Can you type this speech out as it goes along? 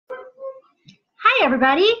Hi,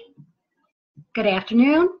 everybody. Good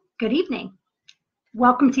afternoon, good evening.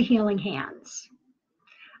 Welcome to Healing Hands.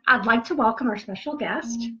 I'd like to welcome our special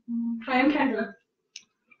guest. Hi, I'm Kendra.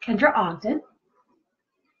 Kendra Ogdon.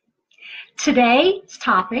 Today's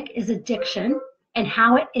topic is addiction and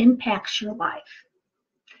how it impacts your life.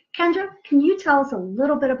 Kendra, can you tell us a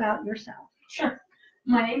little bit about yourself? Sure.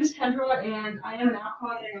 My name is Kendra, and I am an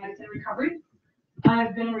alcoholic and addict in recovery.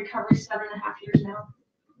 I've been in recovery 7.5 years now.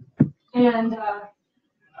 And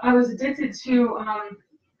I was addicted to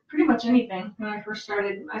pretty much anything when I first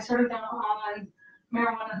started. I started down on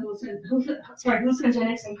marijuana,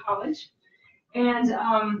 hallucinogenics in college. And,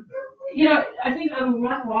 I think like a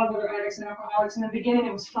lot of other addicts and alcoholics, in the beginning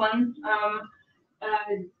it was fun.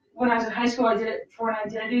 When I was in high school, I did it for an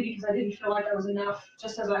identity because I didn't feel like I was enough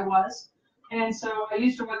just as I was. And so I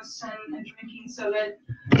used drugs and drinking so that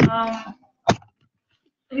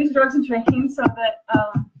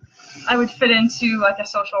I would fit into like a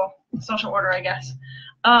social order, I guess.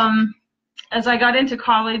 As I got into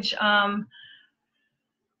college, I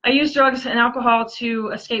used drugs and alcohol to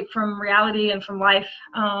escape from reality and from life.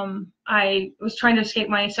 I was trying to escape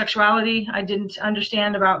my sexuality. I didn't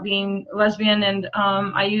understand about being lesbian, and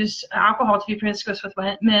I used alcohol to be promiscuous with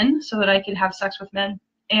men so that I could have sex with men.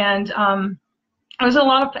 And it was a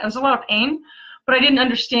lot of pain, but I didn't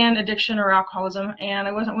understand addiction or alcoholism, and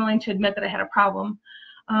I wasn't willing to admit that I had a problem,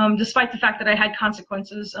 despite the fact that I had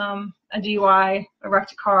consequences, a DUI, a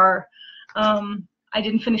wrecked car. I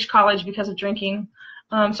didn't finish college because of drinking.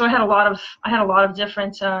 So I had a lot of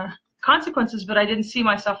different consequences, but I didn't see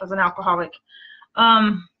myself as an alcoholic.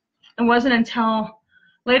 It wasn't until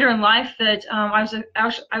later in life that I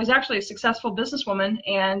was actually a successful businesswoman,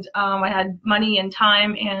 and I had money and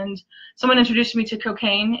time, and someone introduced me to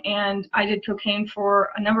cocaine, and I did cocaine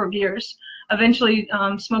for a number of years, eventually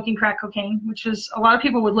smoking crack cocaine, which was, a lot of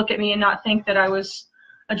people would look at me and not think that I was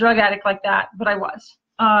a drug addict like that, but I was.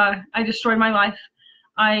 I destroyed my life.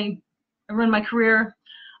 I ruined my career.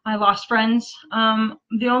 I lost friends.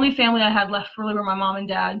 The only family I had left really were my mom and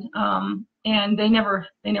dad, and they never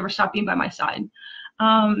stopped being by my side.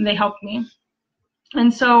 They helped me.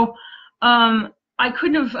 And so I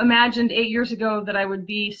couldn't have imagined 8 years ago that I would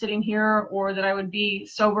be sitting here, or that I would be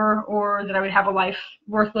sober, or that I would have a life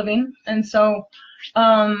worth living. And so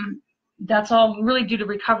that's all really due to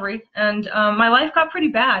recovery. And my life got pretty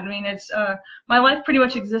bad. I mean, my life pretty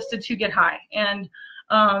much existed to get high. And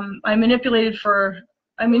I manipulated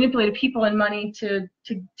people and money to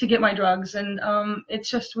get my drugs, and it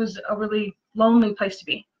just was a really lonely place to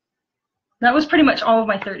be. That was pretty much all of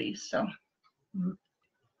my 30s. So.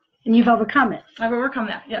 And you've overcome it. I've overcome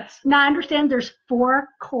that, yes. Now I understand there's 4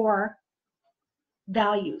 core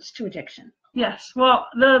values to addiction. Yes. Well,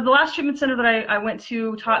 the last treatment center that I went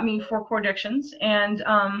to taught me 4 core addictions, and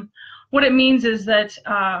what it means is that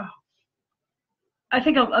I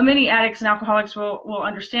think many addicts and alcoholics will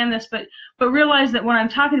understand this, but realize that when I'm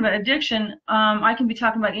talking about addiction, I can be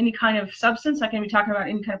talking about any kind of substance. I can be talking about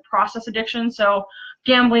any kind of process addiction, so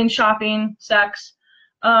gambling, shopping, sex,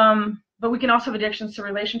 but we can also have addictions to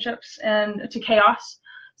relationships and to chaos.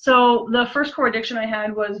 So the first core addiction I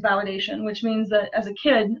had was validation, which means that as a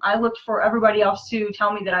kid, I looked for everybody else to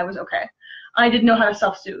tell me that I was okay. I didn't know how to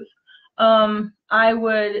self-soothe. I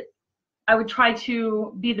would try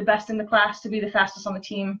to be the best in the class, to be the fastest on the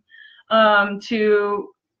team,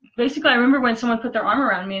 basically, I remember when someone put their arm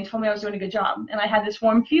around me and told me I was doing a good job, and I had this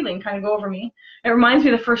warm feeling kind of go over me. It reminds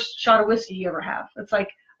me of the first shot of whiskey you ever have. It's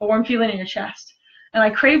like a warm feeling in your chest. And I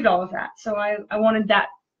craved all of that, so I wanted that.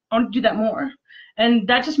 I wanted to do that more. And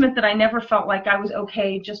that just meant that I never felt like I was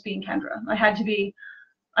okay just being Kendra. I had to be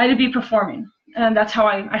performing, and that's how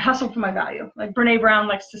I hustled for my value. Like Brene Brown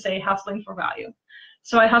likes to say, hustling for value.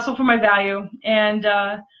 So I hustle for my value, and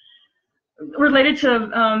related to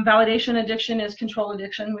validation addiction is control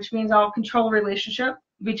addiction, which means I'll control a relationship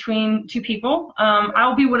between 2 people.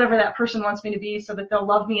 I'll be whatever that person wants me to be so that they'll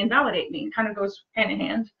love me and validate me. It kind of goes hand in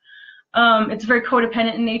hand. It's very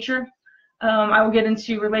codependent in nature. I will get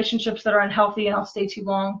into relationships that are unhealthy, and I'll stay too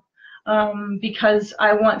long because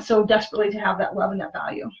I want so desperately to have that love and that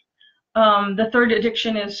value. The third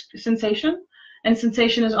addiction is sensation, and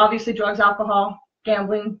sensation is obviously drugs, alcohol,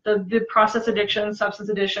 gambling, the process addictions, substance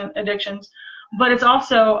addictions, but it's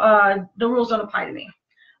also the rules don't apply to me.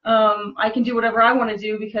 I can do whatever I want to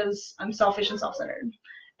do because I'm selfish and self-centered.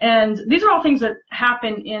 And these are all things that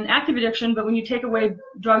happen in active addiction, but when you take away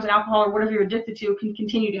drugs and alcohol or whatever you're addicted to, it can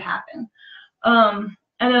continue to happen. And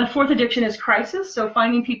then the fourth addiction is crisis, so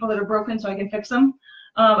finding people that are broken so I can fix them.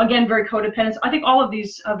 Again, very codependent. I think all of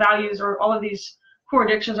these values, or all of these core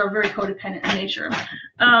addictions, are very codependent in nature.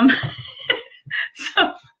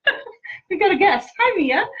 So got a guest. Hi,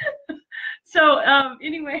 Mia. So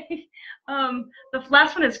anyway, the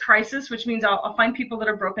last one is crisis, which means I'll find people that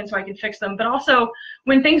are broken so I can fix them. But also,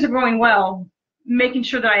 when things are going well, making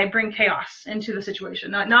sure that I bring chaos into the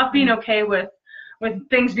situation, not being okay with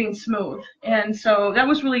things being smooth. And so that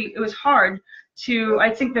was really, it was hard to,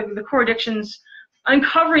 I think the core addictions,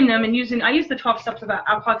 uncovering them and I use the 12 steps of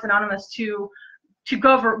Alcoholics Anonymous to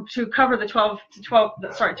cover the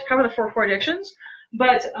 4 core addictions.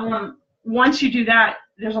 But once you do that,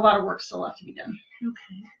 there's a lot of work still left to be done.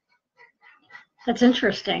 Okay. That's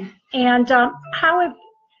interesting. And how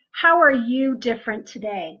are you different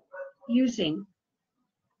today using?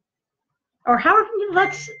 Or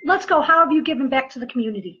let's go. How have you given back to the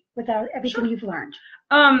community with everything you've learned?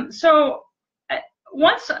 So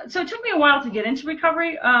it took me a while to get into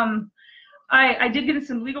recovery. I did get into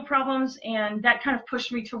some legal problems, and that kind of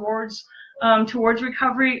pushed me towards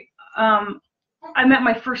recovery. I met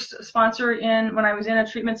my first sponsor when I was in a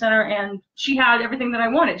treatment center, and she had everything that I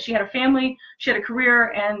wanted. She had a family, she had a career,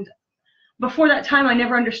 and before that time, I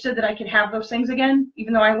never understood that I could have those things again.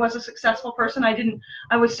 Even though I was a successful person,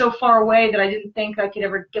 I was so far away that I didn't think I could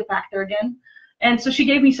ever get back there again. And so she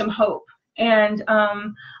gave me some hope. And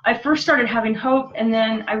I first started having hope, and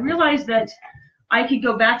then I realized that I could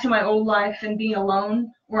go back to my old life and being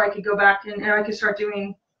alone, or I could go back and I could start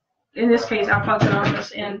doing, in this case, Alcoholics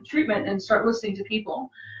Anonymous and treatment, and start listening to people.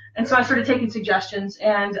 And so I started taking suggestions.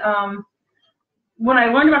 And when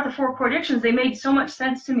I learned about the 4 core addictions, they made so much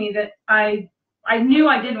sense to me that I knew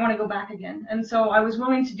I didn't want to go back again. And so I was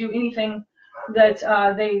willing to do anything that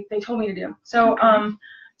they told me to do. So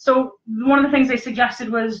so one of the things they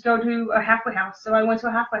suggested was go to a halfway house. So I went to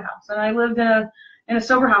a halfway house, and I lived in a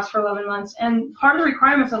sober house for 11 months. And part of the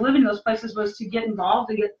requirements of living in those places was to get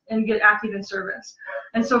involved and get active in service.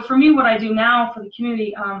 And so for me, what I do now for the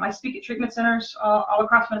community, I speak at treatment centers all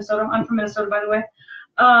across Minnesota. I'm from Minnesota, by the way.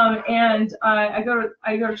 And I go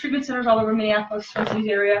to treatment centers all over Minneapolis, Twin Cities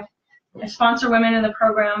area. I sponsor women in the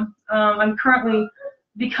program. I'm currently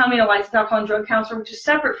becoming a licensed alcohol and drug counselor, which is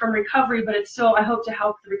separate from recovery, but it's still, I hope to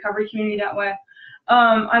help the recovery community that way.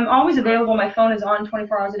 I'm always available. My phone is on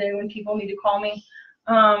 24 hours a day when people need to call me.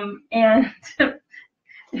 And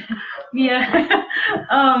yeah,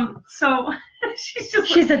 so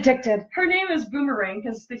she's addicted. Her name is Boomerang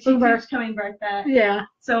because she keeps coming right back. Yeah.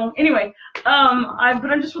 So anyway, but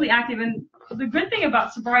I'm just really active, and the good thing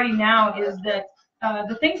about sobriety now is that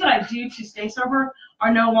the things that I do to stay sober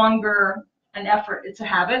are no longer an effort; it's a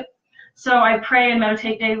habit. So I pray and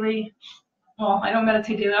meditate daily. Well, I don't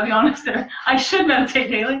meditate daily. I'll be honest there. I should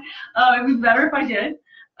meditate daily. It would be better if I did.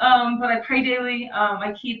 But I pray daily.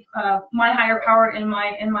 I keep my higher power in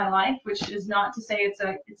my life, which is not to say it's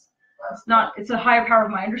a higher power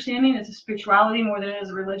of my understanding. It's a spirituality more than it is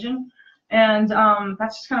a religion, and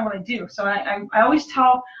that's just kind of what I do. So I always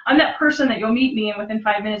tell, I'm that person that you'll meet me, and within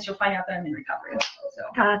 5 minutes you'll find out that I'm in recovery. So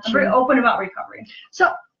gotcha. I'm very open about recovery.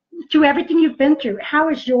 So through everything you've been through, how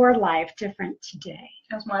is your life different today?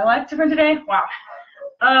 How's my life different today?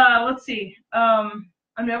 Wow. Let's see. I'm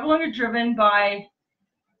no longer driven by.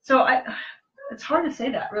 So it's hard to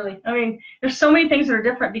say that, really. I mean, there's so many things that are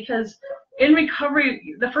different, because in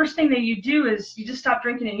recovery, the first thing that you do is you just stop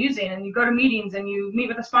drinking and using, and you go to meetings, and you meet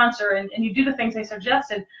with a sponsor, and you do the things they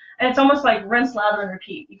suggested, and it's almost like rinse, lather, and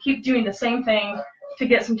repeat. You keep doing the same thing to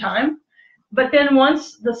get some time, but then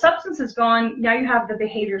once the substance is gone, now you have the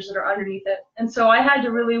behaviors that are underneath it. And so I had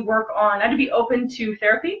to really I had to be open to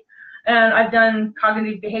therapy, and I've done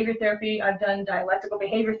cognitive behavior therapy, I've done dialectical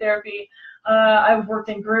behavior therapy, I've worked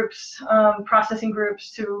in groups, processing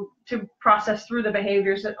groups to process through the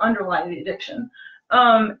behaviors that underlie the addiction.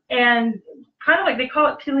 And kind of like they call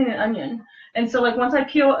it peeling an onion. And so like once I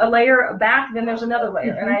peel a layer back, then there's another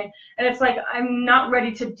layer. Mm-hmm. And it's like I'm not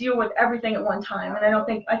ready to deal with everything at one time. And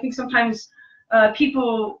I think sometimes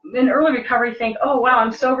people in early recovery think, oh wow,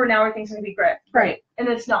 I'm sober now, everything's gonna be great. Right. And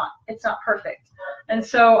it's not perfect. And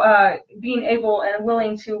so being able and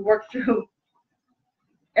willing to work through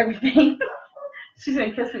everything. She's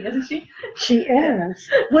gonna kiss me, isn't she? She is.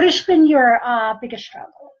 What has been your biggest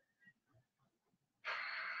struggle?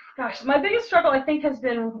 Gosh, my biggest struggle, I think, has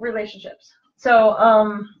been relationships. So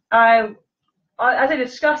as I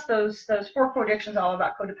discussed, those 4 core addictions are all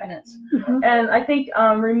about codependence. Mm-hmm. And I think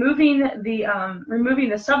removing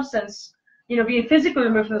the substance, being physically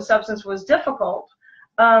removed from the substance was difficult.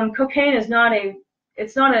 Cocaine is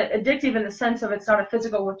it's not addictive in the sense of it's not a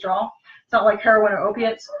physical withdrawal. It's not like heroin or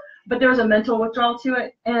opiates, but there was a mental withdrawal to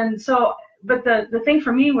it. And so, but the thing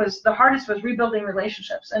for me was the hardest was rebuilding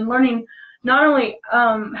relationships and learning not only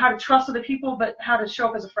how to trust other people, but how to show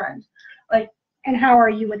up as a friend. Like And how are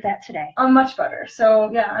you with that today? I'm much better. So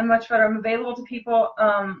yeah, I'm much better. I'm available to people.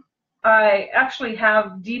 I actually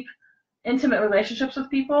have deep, intimate relationships with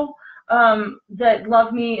people that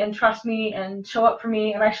love me and trust me and show up for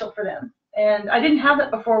me, and I show up for them. And I didn't have that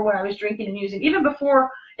before when I was drinking and using. Even before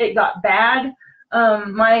it got bad,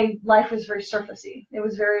 my life was very surfacey. It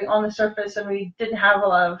was very on the surface, and we didn't have a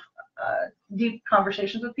lot of deep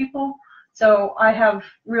conversations with people. So I have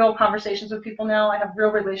real conversations with people now. I have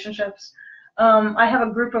real relationships. I have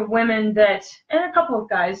a group of women that, and a couple of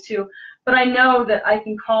guys too, but I know that I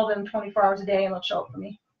can call them 24 hours a day and they'll show up for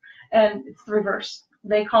me. And it's the reverse.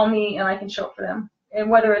 They call me and I can show up for them. And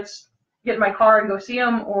whether it's get in my car and go see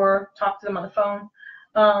them or talk to them on the phone,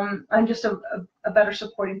 I'm just a better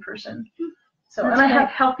supporting person. So, and I have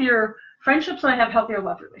healthier friendships and I have healthier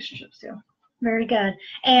love relationships too. Very good.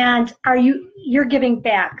 And you're giving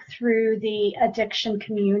back through the addiction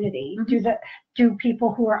community? Mm-hmm. Do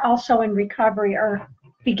people who are also in recovery or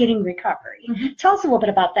beginning recovery? Mm-hmm. Tell us a little bit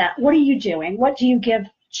about that. What are you doing? What do you give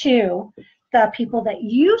to the people that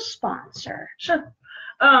you sponsor? Sure.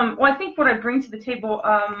 Well, I think what I bring to the table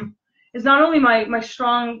is not only my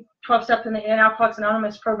strong 12-step in the Alcoholics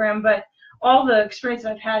Anonymous program, but all the experience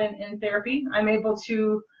I've had in therapy. I'm able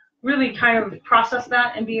to really kind of process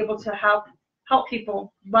that and be able to help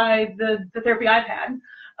people by the therapy I've had.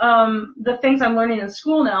 The things I'm learning in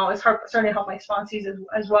school now is starting to help my sponsees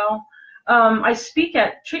as well. I speak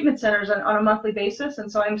at treatment centers on a monthly basis,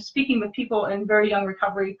 and so I'm speaking with people in very young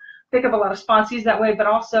recovery, pick up a lot of sponsees that way, but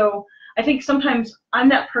also I think sometimes I'm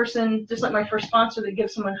that person, just like my first sponsor, that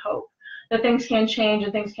gives someone hope that things can change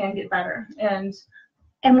and things can get better. And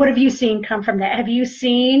what have you seen come from that? Have you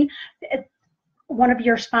seen one of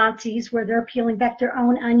your sponsees where they're peeling back their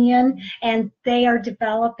own onion and they are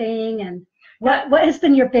developing? And what has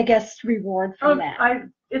been your biggest reward from that?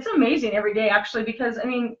 It's amazing every day, actually, because I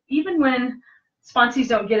mean, even when sponsees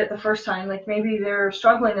don't get it the first time, like maybe they're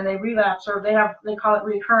struggling and they relapse or they call it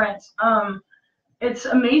recurrence. It's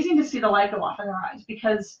amazing to see the light go off in their eyes,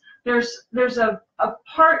 because there's a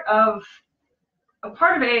part of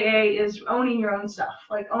AA is owning your own stuff,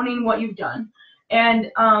 like owning what you've done.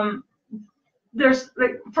 And there's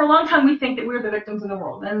like, for a long time we think that we're the victims in the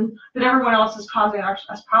world and that everyone else is causing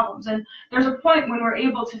us problems. And there's a point when we're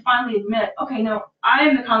able to finally admit, okay, no, I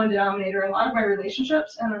am the common denominator in a lot of my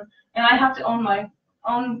relationships, and I have to own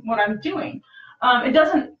what I'm doing. It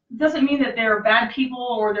doesn't mean that they're bad people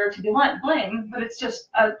or they're to be blamed, but it's just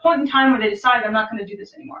a point in time where they decide I'm not going to do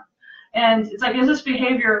this anymore. And it's like, is this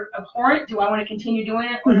behavior abhorrent? Do I want to continue doing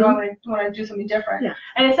it, or do I want to do something different? Yeah.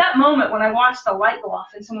 And it's that moment when I watch the light go off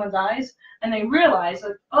in someone's eyes and they realize,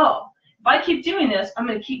 like, oh, if I keep doing this, I'm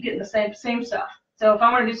going to keep getting the same stuff. So if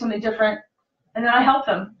I want to do something different, and then I help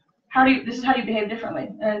them, this is how you behave differently.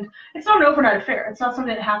 And it's not an overnight affair. It's not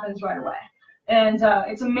something that happens right away. And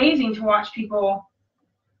it's amazing to watch people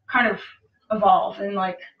kind of evolve and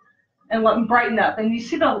let them brighten up, and you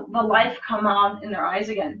see the life come on in their eyes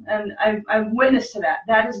again. And I've witnessed to that.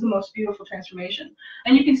 That is the most beautiful transformation.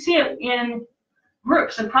 And you can see it in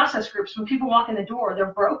groups and process groups. When people walk in the door,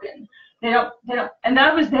 they're broken. They don't, and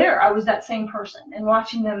I was there. I was that same person, and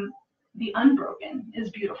watching them be unbroken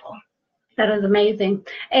is beautiful. That is amazing.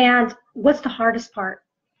 And what's the hardest part?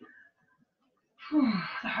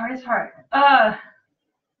 The hardest part?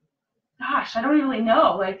 Gosh, I don't really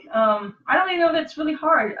know. Like, I don't really know that's really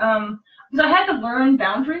hard. Because I had to learn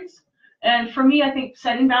boundaries. And for me, I think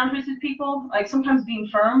setting boundaries with people, like sometimes being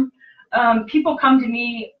firm. People come to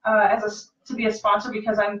me to be a sponsor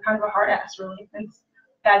because I'm kind of a hard ass, really. It's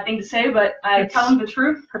a bad thing to say, but I tell them the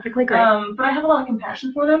truth. Perfectly great. But I have a lot of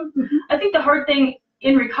compassion for them. Mm-hmm. I think the hard thing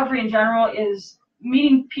in recovery in general is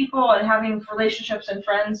meeting people and having relationships and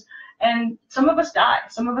friends. And some of us die.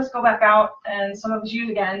 Some of us go back out, and some of us use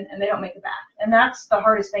again, and they don't make it back. And that's the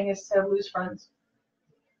hardest thing, is to lose friends.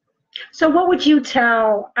 So what would you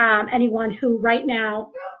tell anyone who right now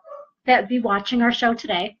that would be watching our show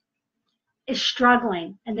today is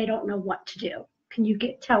struggling and they don't know what to do? Can you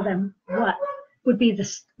tell them what would be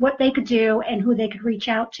what they could do and who they could reach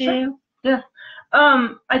out to? Sure. Yeah.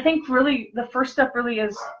 I think really the first step really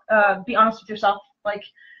is be honest with yourself. Like,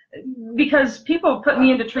 because people put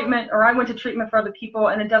me into treatment, or I went to treatment for other people,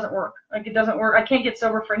 and it doesn't work. Like, it doesn't work. I can't get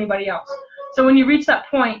sober for anybody else. So when you reach that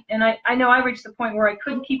point, and I know I reached the point where I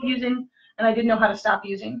couldn't keep using, and I didn't know how to stop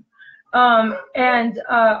using.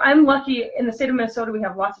 I'm lucky in the state of Minnesota. We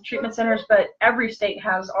have lots of treatment centers, but every state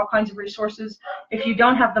has all kinds of resources. If you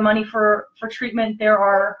don't have the money for treatment, there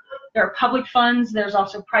are public funds. There's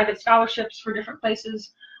also private scholarships for different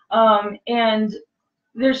places, and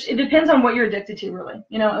it depends on what you're addicted to, really.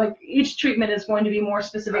 You know, like, each treatment is going to be more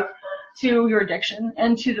specific to your addiction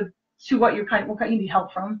and to to what you need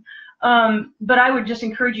help from. But I would just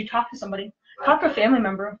encourage you, talk to somebody, talk to a family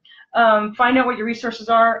member, find out what your resources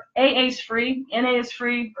are. AA is free, NA is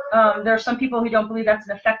free. There are some people who don't believe that's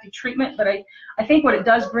an effective treatment, but I think what it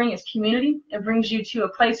does bring is community. It brings you to a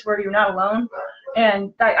place where you're not alone.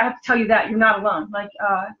 And I have to tell you that you're not alone. Like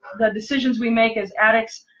the decisions we make as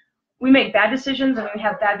addicts, we make bad decisions and we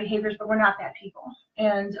have bad behaviors, but we're not bad people.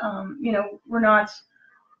 And you know, we're not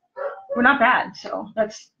bad. So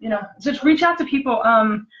that's, you know, just reach out to people.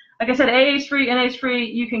 Like I said, AA is free, NA is free.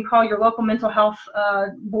 You can call your local mental health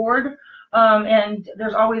board, and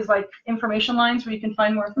there's always like information lines where you can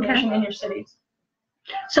find more information in your cities.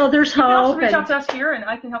 So there's You hope. can also reach out to us here, and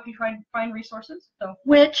I can help you find resources. So.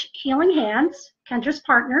 Which Healing Hands, Kendra's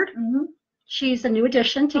partnered. Mm-hmm. She's a new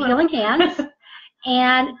addition to Healing Hands,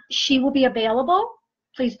 and she will be available.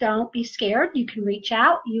 Please don't be scared. You can reach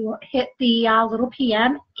out. You hit the little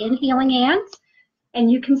PM in Healing Hands,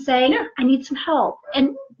 and you can say, I need some help,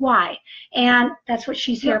 and why. And that's what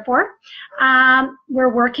she's here for.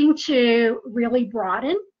 We're working to really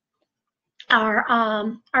broaden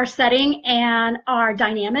our setting and our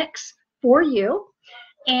dynamics for you,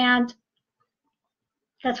 and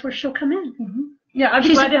that's where she'll come in. Mm-hmm. Yeah, I'd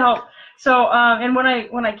be glad to help. So, and when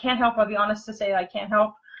I can't help, I'll be honest to say I can't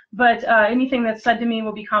help. But anything that's said to me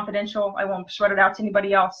will be confidential. I won't spread it out to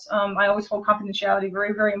anybody else. I always hold confidentiality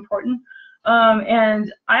very, very important.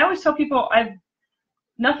 And I always tell people,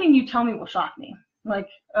 nothing you tell me will shock me. Like,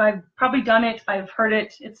 I've probably done it. I've heard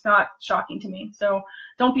it. It's not shocking to me. So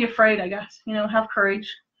don't be afraid, I guess. You know, have courage.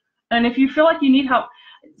 And if you feel like you need help,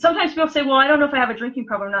 sometimes people say, well, I don't know if I have a drinking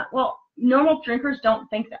problem or not. Well, normal drinkers don't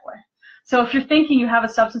think that way. So if you're thinking you have a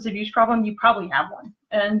substance abuse problem, you probably have one.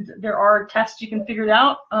 And there are tests you can figure it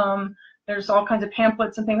out. There's all kinds of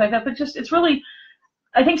pamphlets and things like that. But just, it's really,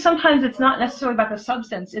 I think sometimes it's not necessarily about the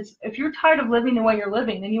substance. It's if you're tired of living the way you're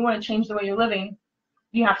living and you want to change the way you're living,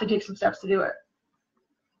 you have to take some steps to do it.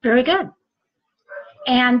 Very good.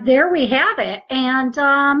 And there we have it. And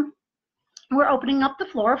we're opening up the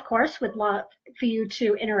floor, of course. We'd love for you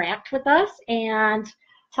to interact with us and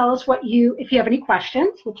tell us if you have any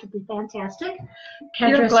questions, which would be fantastic.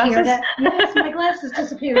 Kendra's here. Yes, my glasses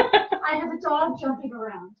disappeared. I have a dog jumping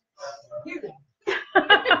around. Here they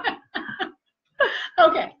are.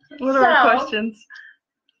 Okay. What are our questions?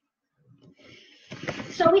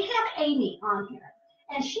 So we have Amy on here,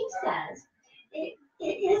 and she says, it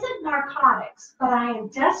isn't narcotics, but I am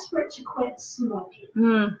desperate to quit smoking.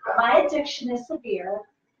 My addiction is severe.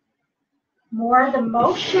 More the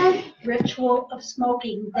motion ritual of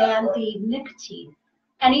smoking than the nicotine.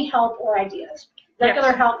 Any help or ideas?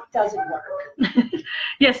 Regular help doesn't work.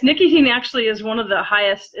 Yes, nicotine actually is one of the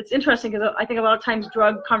highest. It's interesting because I think a lot of times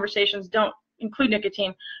drug conversations don't include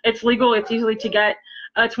nicotine. It's legal. It's easily to get.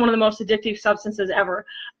 It's one of the most addictive substances ever.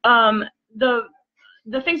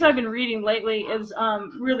 The things I've been reading lately is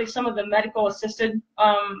really some of the medical assisted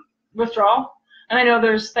withdrawal. And I know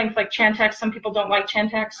there's things like Chantix. Some people don't like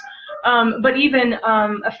Chantix. But even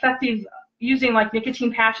effective using like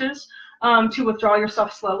nicotine patches to withdraw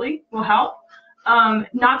yourself slowly will help.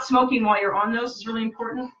 Not smoking while you're on those is really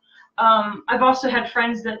important. I've also had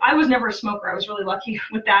friends that I was never a smoker. I was really lucky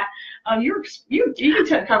with that. You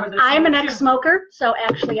can cover this. I'm an ex-smoker, so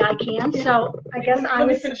actually I can. So I guess I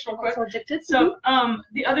was also addicted. So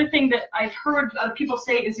the other thing that I've heard other people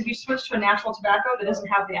say is if you switch to a natural tobacco that doesn't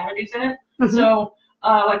have the additives in it. Mm-hmm. So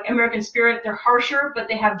like American Spirit, they're harsher, but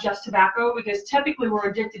they have just tobacco because typically we're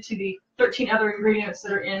addicted to the 13 other ingredients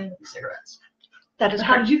that are in cigarettes. That is so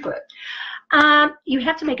how did you quit? You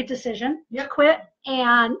have to make a decision to quit,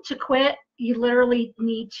 and to quit, you literally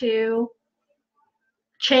need to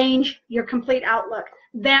change your complete outlook.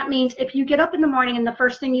 That means if you get up in the morning and the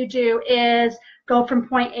first thing you do is go from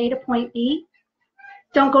point A to point B,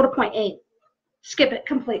 don't go to point A. Skip it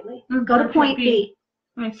completely. Go to point B.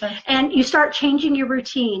 Makes sense. And you start changing your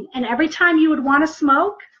routine. And every time you would want to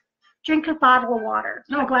smoke, drink a bottle of water,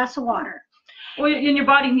 a glass of water. Well, and your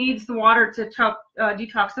body needs the water to help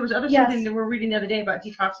detox. There was something that we were reading the other day about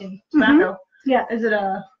detoxing tobacco. Yeah. Is it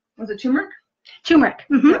was it turmeric? Turmeric.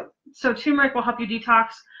 Mm-hmm. So turmeric will help you detox.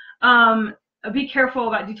 Be careful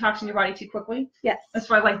about detoxing your body too quickly. Yes. That's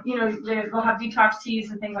why, like, you know, they'll have detox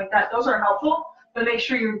teas and things like that. Those are helpful, but make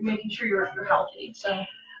sure you're you're healthy. So.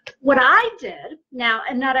 What I did now,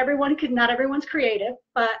 and not everyone's creative,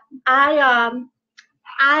 but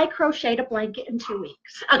I crocheted a blanket in 2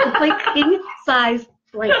 weeks, a complete king size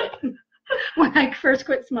blanket. When I first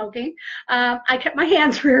quit smoking, I kept my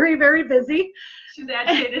hands very, very busy. She's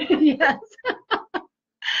agitated. Yes.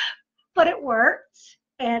 But it worked.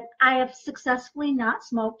 and I have successfully not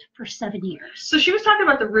smoked for 7 years. So she was talking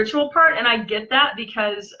about the ritual part, and I get that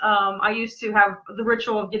because I used to have the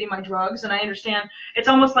ritual of getting my drugs, and I understand it's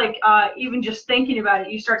almost like even just thinking about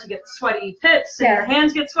it, you start to get sweaty pits, and your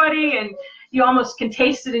hands get sweaty, and you almost can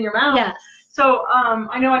taste it in your mouth. Yes. So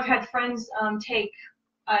I know I've had friends take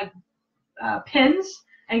pins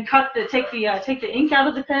and take the ink out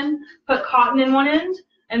of the pen, put cotton in one end,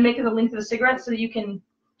 and make it the length of a cigarette so that you can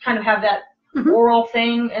kind of have that oral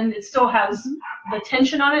thing, and it still has the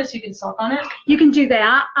tension on it, so you can suck on it. You can do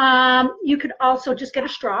that. You could also just get a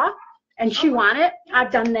straw and chew on it.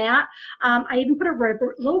 I've done that. I even put a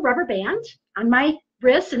little rubber band on my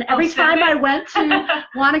wrist, and every time I went to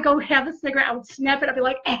want to go have a cigarette, I would snap it. I'd be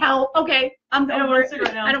like, "Ow, okay, I don't want a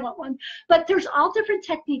cigarette now. I don't want one." But there's all different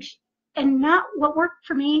techniques, and not what worked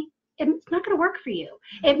for me. It's not going to work for you.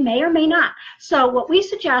 It may or may not. So what we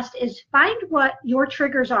suggest is find what your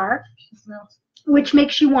triggers are, which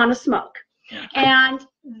makes you want to smoke. Yeah. And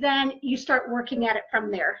then you start working at it from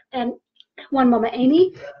there. And one moment,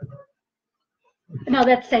 Amy. No,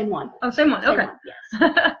 that's the same one. Oh, same one. Okay.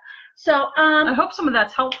 Yes. So I hope some of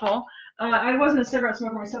that's helpful. I wasn't a cigarette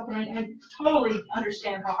smoker myself, but I totally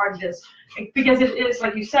understand how hard it is. Because it is,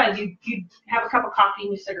 like you said, you have a cup of coffee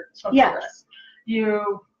and you smoke cigarettes.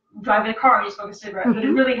 You drive in a car and you smoke a cigarette. But it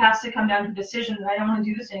really has to come down to the decision that I don't want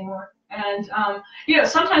to do this anymore. And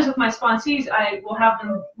sometimes with my sponsees, I will have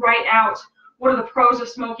them write out what are the pros of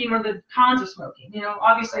smoking, what are the cons of smoking.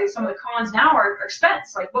 Obviously some of the cons now are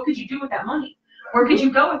expense. Like, what could you do with that money? Where could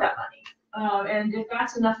you go with that money? And if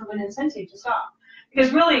that's enough of an incentive to stop.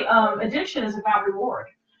 Because really, addiction is about reward.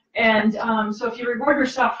 And so if you reward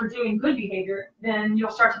yourself for doing good behavior, then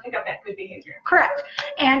you'll start to pick up that good behavior. Correct.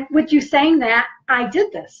 And with you saying that, I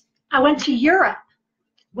did this. I went to Europe.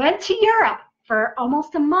 For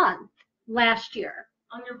almost a month last year.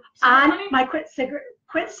 On my quit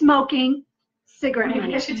smoking cigarette money.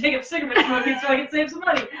 Maybe I should take up cigarette smoking so I can save some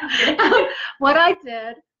money. What I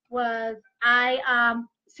did was I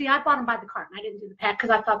bought them by the carton. I didn't do the pack because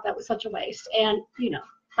I thought that was such a waste. And,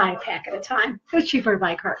 buy a pack at a time. It was cheaper to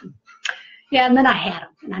buy a carton. Yeah, and then I had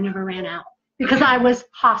them, and I never ran out because I was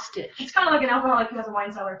hostage. It's kind of like an alcoholic who has a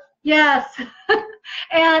wine cellar. Yes.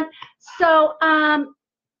 And so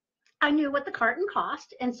I knew what the carton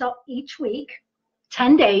cost. And so each week,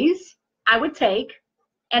 10 days, I would take,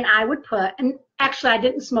 and I would put, and actually I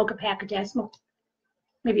didn't smoke a pack a day. I smoked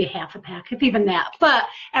maybe a half a pack, if even that. But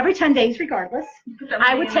every 10 days, regardless,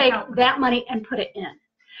 I would take that money and put it in.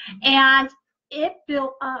 And it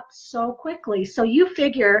built up so quickly. So you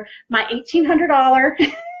figure my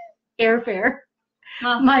 $1,800 airfare,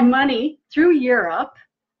 my money through Europe,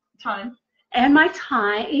 time, and my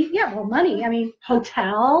time. Yeah, well, money. I mean,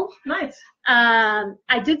 hotel. Nice.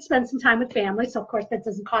 I did spend some time with family, so of course that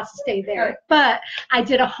doesn't cost to stay there. Right. But I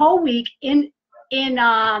did a whole week in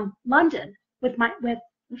London with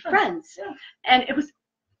friends, and it was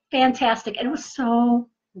fantastic, and it was so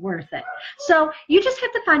worth it. So you just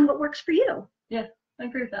have to find what works for you. Yeah, I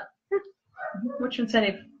agree with that. What's your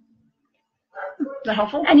incentive? Is that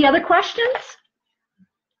helpful? Any other questions?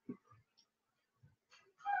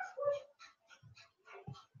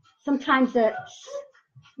 Sometimes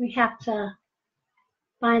we have to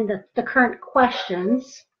find the current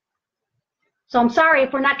questions. So I'm sorry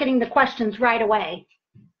if we're not getting the questions right away.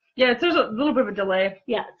 Yeah, there's a little bit of a delay.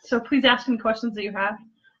 Yeah. So please ask any questions that you have.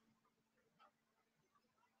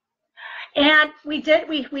 And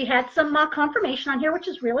we had some confirmation on here, which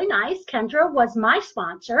is really nice. Kendra was my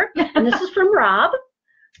sponsor, and this is from Rob.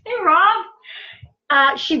 Hey,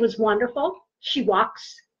 Rob. She was wonderful. She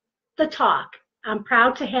walks the talk. I'm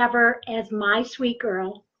proud to have her as my sweet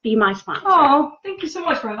girl be my sponsor. Oh, thank you so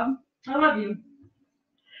much, Rob. I love you.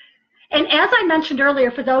 And as I mentioned earlier,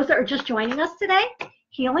 for those that are just joining us today,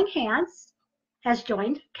 Healing Hands has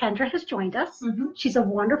joined. Kendra has joined us. She's a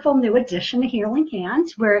wonderful new addition to Healing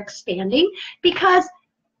Hands. We're expanding because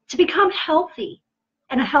to become healthy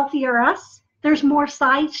and a healthier us, there's more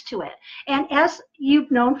sides to it. And as you've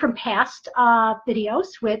known from past videos,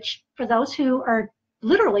 which for those who are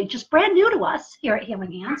literally just brand new to us here at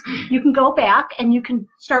Healing Hands, you can go back and you can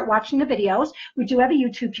start watching the videos. We do have a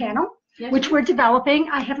YouTube channel, which we're developing.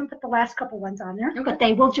 I haven't put the last couple ones on there, but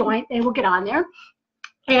they will join. They will get on there.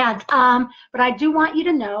 And but I do want you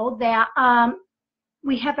to know that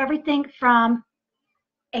we have everything from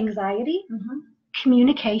anxiety,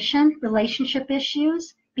 communication, relationship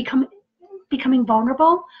issues, becoming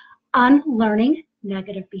vulnerable, unlearning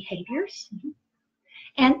negative behaviors,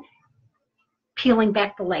 and peeling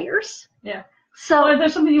back the layers. Yeah. So if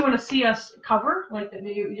there's something you want to see us cover, like that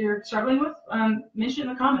you're struggling with, mention it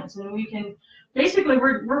in the comments, and we can. Basically,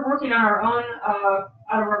 we're working on our own out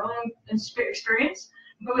of our own experience,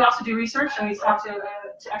 but we also do research and we talk to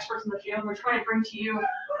experts in the field. We're trying to bring to you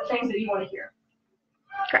the things that you want to hear.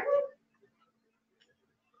 Okay.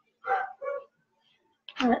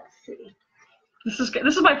 Let's see. This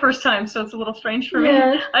is my first time, so it's a little strange for me.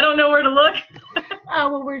 Yes. I don't know where to look. Oh,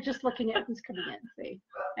 well, we're just looking at who's coming in, see,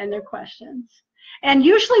 and their questions. And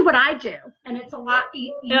usually what I do, and it's a lot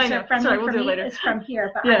user friendly for me, is from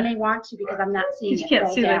here, but I may want to because I'm not seeing it can't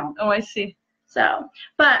go see down. Oh, I see. So,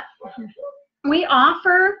 but we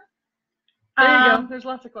offer. There you go. There's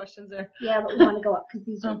lots of questions there. Yeah, but we want to go up because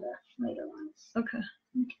these are the later ones. Okay.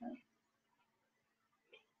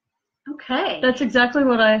 Okay. That's exactly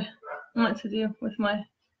what I want to do with my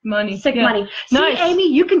money. Sick money. Nice. See,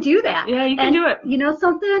 Amy, you can do that. Yeah, you can do it. You know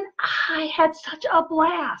something? I had such a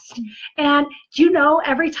blast. And do you know,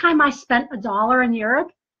 every time I spent $1 in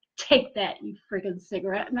Europe, take that, you friggin'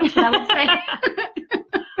 cigarette. And that's what I would say.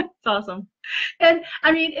 It's awesome. And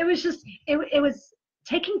I mean, it was just, it was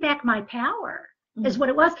taking back my power is what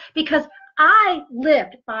it was, because I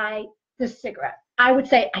lived by this cigarette. I would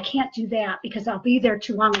say, I can't do that because I'll be there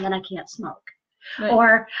too long and then I can't smoke. Right.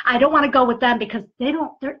 Or I don't want to go with them because they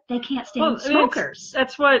can't stand smokers.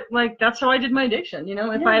 That's how I did my addiction. You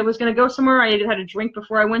know, if I was going to go somewhere, I either had a drink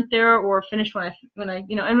before I went there or finish when I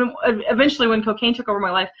you know, and eventually when cocaine took over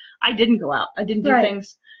my life, I didn't go out. I didn't do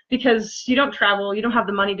things because you don't travel. You don't have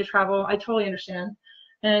the money to travel. I totally understand.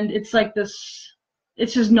 And it's like this, it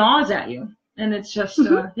just gnaws at you. And it's just,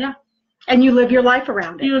 And you live your life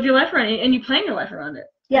around it. You live your life around it and you plan your life around it.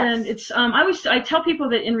 Yes. And it's, I tell people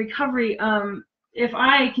that in recovery, if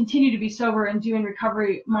I continue to be sober and do in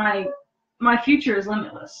recovery, my future is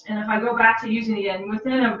limitless. And if I go back to using it again,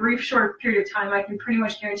 within a brief, short period of time, I can pretty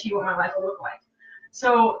much guarantee you what my life will look like.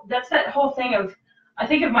 So that's that whole thing of, I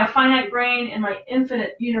think of my finite brain and my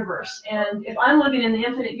infinite universe. And if I'm living in the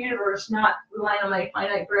infinite universe, not relying on my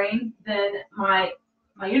finite brain, then my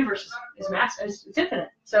universe is massive. It's infinite.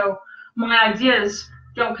 So my ideas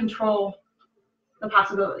don't control the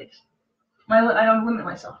possibilities. I don't limit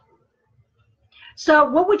myself. So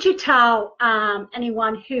what would you tell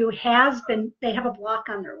anyone who they have a block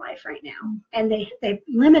on their life right now, and they've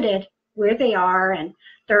limited where they are, and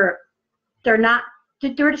they're at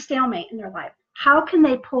a stalemate in their life? How can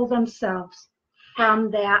they pull themselves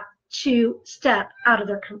from that to step out of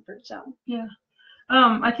their comfort zone? Yeah,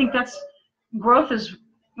 I think that's growth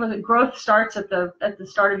growth starts at the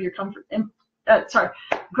start of your comfort.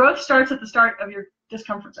 Growth starts at the start of your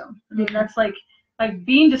discomfort zone. I mean, that's like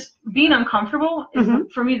being uncomfortable is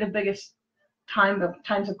for me the biggest times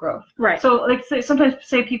of growth. Right. So sometimes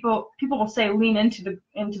people will say lean into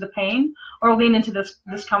the pain or lean into this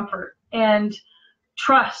discomfort and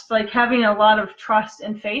trust, like having a lot of trust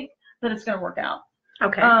and faith that it's going to work out.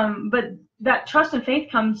 Okay. But that trust and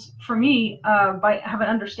faith comes for me by having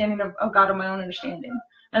an understanding of God, of my own understanding.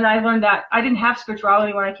 And I learned that I didn't have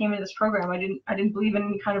spirituality when I came into this program. I didn't believe in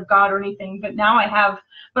any kind of God or anything, but now I have.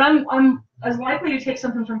 But I'm as likely to take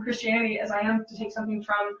something from Christianity as I am to take something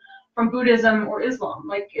from Buddhism or Islam.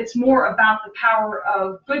 Like, it's more about the power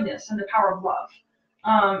of goodness and the power of love.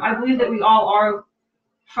 I believe that we all are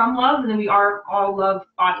from love, and then we are all love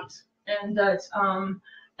bodies, and that's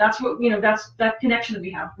what that's that connection that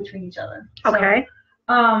we have between each other. Okay.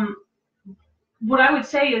 So, what I would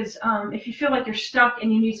say is, if you feel like you're stuck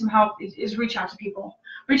and you need some help, is reach out to people.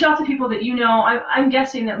 Reach out to people that you know. I'm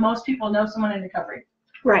guessing that most people know someone in recovery.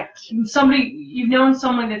 Right. You've known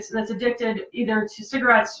someone that's addicted either to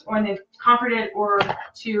cigarettes or they've conquered it, or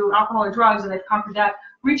to alcohol or drugs and they've conquered that.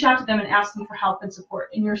 Reach out to them and ask them for help and support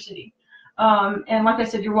in your city. And like I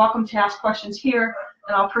said, you're welcome to ask questions here,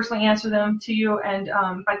 and I'll personally answer them to you. And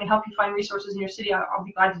if I can help you find resources in your city, I'll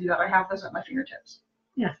be glad to do that. I have those at my fingertips.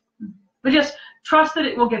 Yeah. But just trust that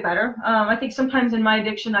it will get better. I think sometimes in my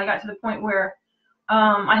addiction, I got to the point where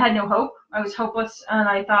I had no hope. I was hopeless, and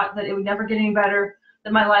I thought that it would never get any better,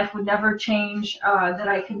 that my life would never change, that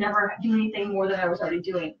I could never do anything more than I was already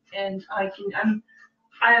doing. And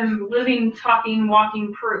I'm living, talking,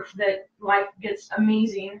 walking proof that life gets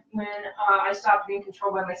amazing when I stop being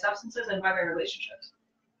controlled by my substances and by my relationships.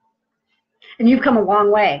 And you've come a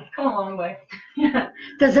long way. Come a long way. Yeah.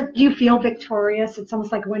 Do you feel victorious? It's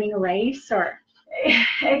almost like winning a race, or?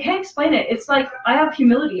 I can't explain it. It's like I have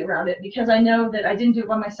humility around it because I know that I didn't do it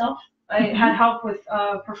by myself. I had help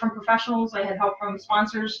from professionals. I had help from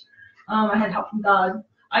sponsors. I had help from God.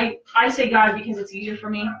 I say God because it's easier for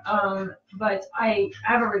me, but I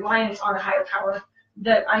have a reliance on a higher power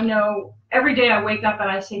that I know every day I wake up and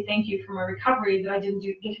I say thank you for my recovery, that I didn't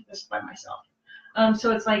get this by myself.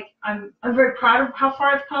 So it's like I'm very proud of how far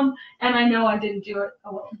I've come, and I know I didn't do it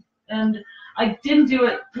alone. And I didn't do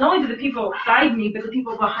it. Not only did the people guide me, but the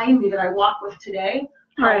people behind me that I walk with today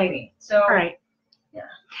helped me. So yeah.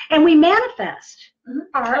 And we manifest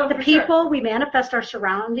Mm-hmm. the people. Sure. We manifest our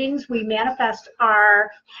surroundings. We manifest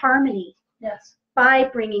our harmony. Yes. By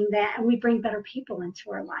bringing that, and we bring better people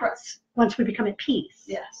into our lives. Right. Once we become at peace.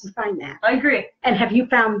 Yes. We find that. I agree. And have you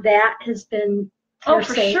found that has been? Oh,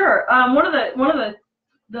 for sure. One of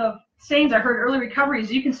the sayings I heard early recovery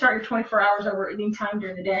is you can start your 24 hours over at any time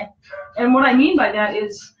during the day. And what I mean by that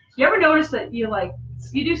is, you ever notice that you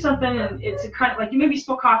do something and it's a kind of like you maybe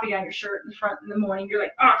spill coffee down your shirt in the front in the morning. You're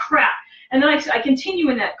like, oh crap, and then I continue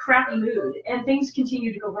in that crappy mood, and things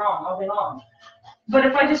continue to go wrong all day long. But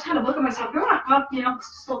if I just kind of look at myself,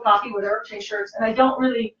 spill coffee, whatever, change shirts, and I don't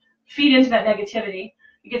really feed into that negativity,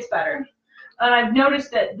 it gets better. And I've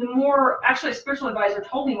noticed that the more, actually a spiritual advisor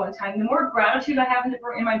told me one time, the more gratitude I have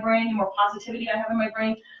in my brain, the more positivity I have in my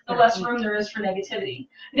brain, the less room there is for negativity.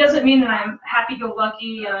 It doesn't mean that I'm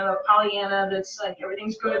happy-go-lucky and I'm a Pollyanna that's like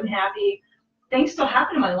everything's good and happy. Things still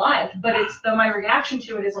happen in my life, but my reaction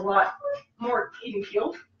to it is a lot more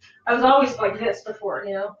even-keeled. I was always like this before,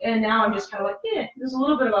 and now I'm just kind of like, yeah, there's a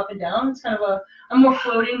little bit of up and down. It's kind of I'm more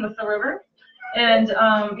floating with the river, and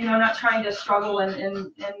I'm not trying to struggle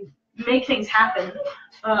and make things happen.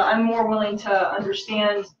 I'm more willing to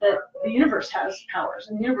understand that the universe has powers,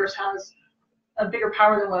 and the universe has a bigger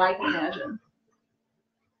power than what I can imagine.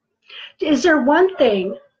 Is there one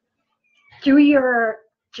thing through your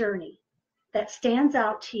journey that stands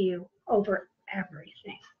out to you over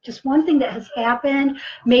everything? Just one thing that has happened,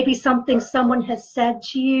 maybe something someone has said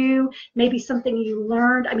to you, maybe something you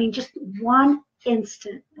learned. I mean, just one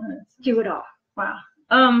instant. Do it all. Wow.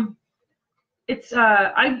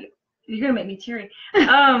 You're gonna make me teary.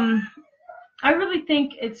 I really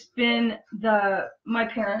think it's been my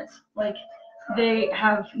parents. Like, they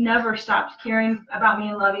have never stopped caring about me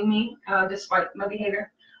and loving me, despite my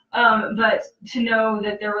behavior. But to know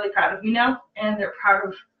that they're really proud of me now, and they're proud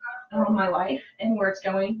of my life and where it's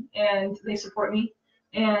going, and they support me,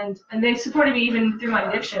 and they supported me even through my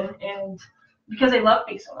addiction, and because they love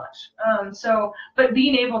me so much. But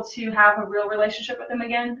being able to have a real relationship with them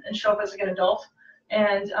again and show up as a good adult,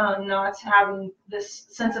 and not having this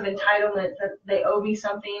sense of entitlement that they owe me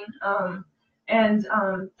something,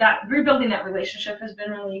 that rebuilding that relationship has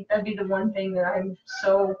been that'd be the one thing that I'm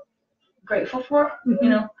so grateful for.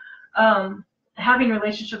 Mm-hmm. Having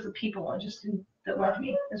relationships with people that love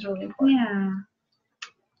me is really important.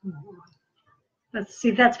 Yeah.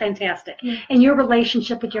 That's fantastic. Yeah. And your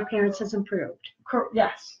relationship with your parents has improved.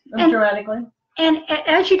 Yes, dramatically. And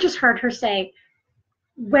as you just heard her say,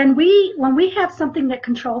 when we have something that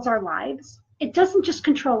controls our lives, it doesn't just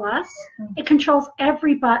control us, it controls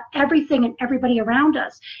everything and everybody around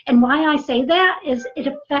us. And why I say that is it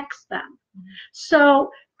affects them. So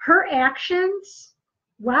her actions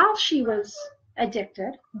while she was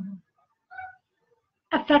addicted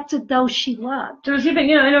affected those she loved. There's even,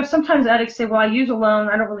 I know sometimes addicts say, well, I use alone,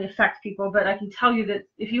 I don't really affect people, but I can tell you that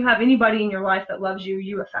if you have anybody in your life that loves you,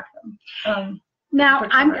 you affect them. Now,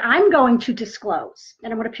 I'm going to disclose,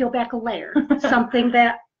 and I'm going to peel back a layer, something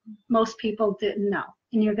that most people didn't know,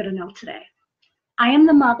 and you're going to know today. I am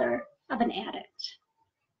the mother of an addict.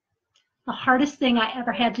 The hardest thing I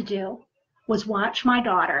ever had to do was watch my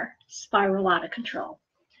daughter spiral out of control.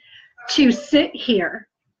 To sit here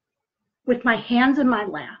with my hands in my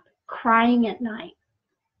lap, crying at night,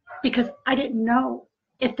 because I didn't know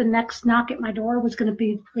if the next knock at my door was going to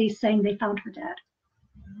be the police saying they found her dead.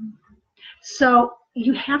 So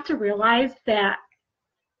you have to realize that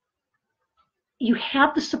you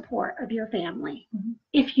have the support of your family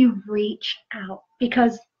if you reach out,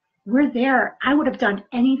 because we're there. I would have done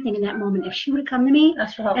anything in that moment. If she would have come to me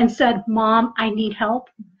and said, Mom, I need help,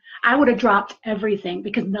 I would have dropped everything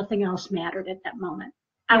because nothing else mattered at that moment.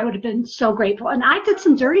 I would have been so grateful. And I did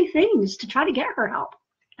some dirty things to try to get her help.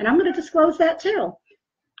 And I'm going to disclose that too.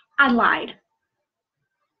 I lied.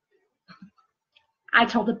 I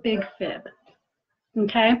told a big fib.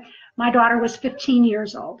 Okay? My daughter was 15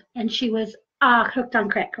 years old, and she was hooked on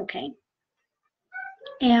crack cocaine.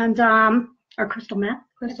 And, or crystal meth.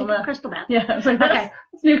 Crystal meth. Yeah, I was like, okay.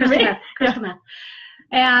 It's new for me. Crystal meth.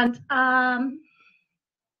 And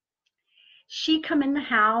she come in the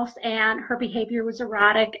house, and her behavior was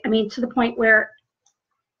erratic. I mean, to the point where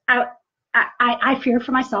I feared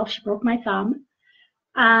for myself. She broke my thumb.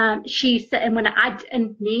 She said, and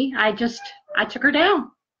I took her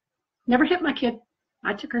down. Never hit my kid.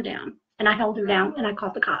 I took her down, and I held her down, and I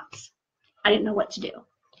called the cops. I didn't know what to do.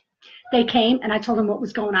 They came, and I told them what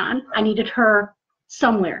was going on. I needed her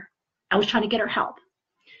somewhere. I was trying to get her help.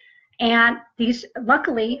 And these,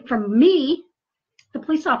 luckily for me, the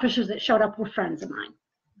police officers that showed up were friends of mine.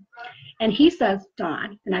 And he says,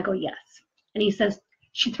 Dawn, and I go, yes. And he says,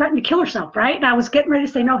 she threatened to kill herself, right? And I was getting ready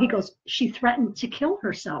to say no. He goes, she threatened to kill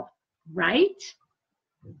herself, right?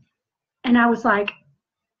 And I was like,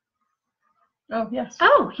 oh, yes.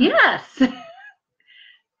 Oh, yes.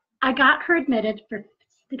 I got her admitted for,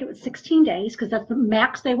 I think it was 16 days, because that's the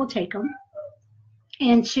max they will take them,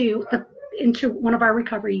 into one of our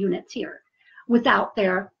recovery units here without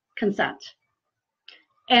their consent.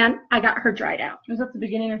 And I got her dried out. Was that the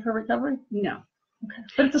beginning of her recovery? No. Okay.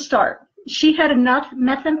 But it's a start. She had enough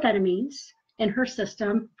methamphetamines in her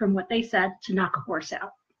system, from what they said, to knock a horse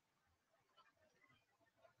out.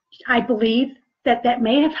 I believe that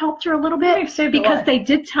may have helped her a little bit, because they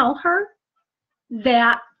did tell her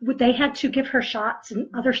that they had to give her shots and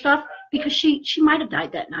other stuff, because she might have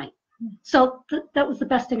died that night. So that was the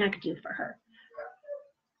best thing I could do for her.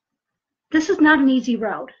 This is not an easy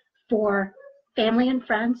road for family and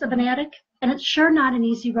friends of an addict, and it's sure not an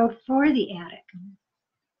easy road for the addict.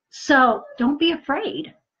 So don't be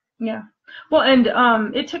afraid. Yeah. Well, and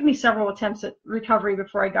it took me several attempts at recovery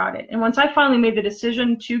before I got it. And once I finally made the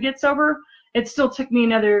decision to get sober, it still took me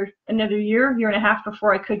another year and a half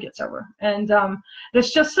before I could get sober. And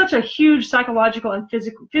there's just such a huge psychological and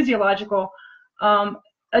physiological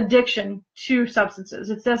addiction to substances.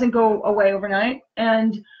 It doesn't go away overnight.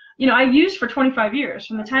 And you know, I used for 25 years.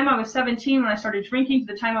 From the time I was 17 when I started drinking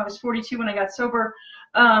to the time I was 42 when I got sober.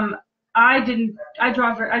 I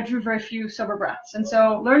drew very few sober breaths. And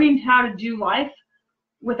so learning how to do life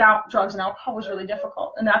without drugs and alcohol was really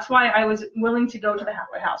difficult. And that's why I was willing to go to the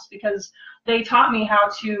halfway house, because they taught me how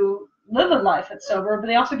to live a life that's sober, but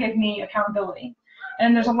they also gave me accountability.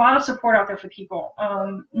 And there's a lot of support out there for people,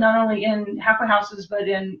 not only in halfway houses, but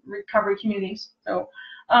in recovery communities. So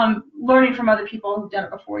learning from other people who've done it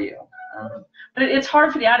before you. But it's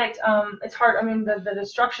hard for the addict. It's hard. I mean, the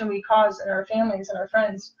destruction we cause in our families and our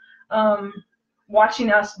friends,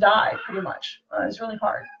 watching us die pretty much is really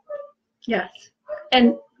hard. Yes.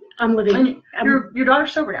 And I'm living. And your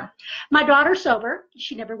daughter's sober now. My daughter's sober.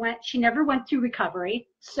 She never went through recovery.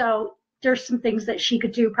 So there's some things that she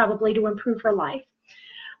could do probably to improve her life.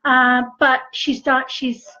 But she's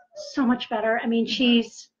so much better. I mean,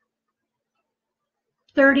 she's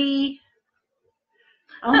 30.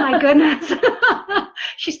 Oh my goodness.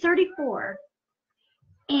 She's 34.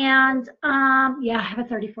 And yeah, I have a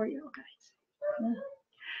 34-year-old, guys. Yeah.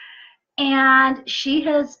 And she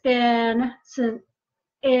has been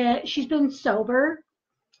she's been sober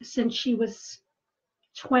since she was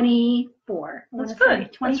 24. That's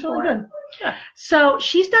good. 24. That's really good. Yeah. So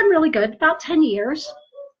she's done really good, about 10 years.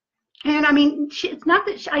 And I mean, it's not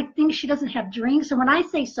that I think she doesn't have drinks. And when I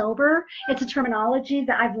say sober, it's a terminology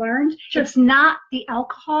that I've learned. Sure. It's not the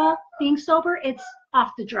alcohol being sober. It's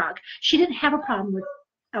off the drug. She didn't have a problem with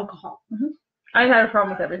alcohol. Mm-hmm. I had a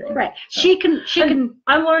problem with everything. Right. So. She can.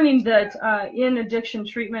 I'm learning that in addiction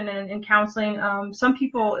treatment and in counseling, some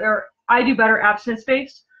people I do better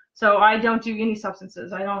abstinence-based. So I don't do any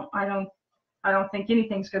substances. I don't think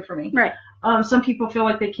anything's good for me. Right. Some people feel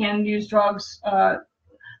like they can use drugs.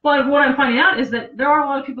 Well, what I'm finding out is that there are a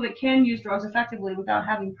lot of people that can use drugs effectively without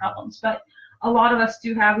having problems, but a lot of us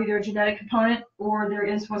do have either a genetic component or there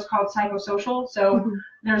is what's called psychosocial. So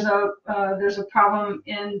there's a problem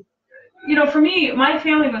in, you know, for me, my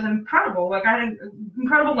family was incredible. Like I had an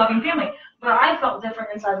incredible, loving family, but I felt different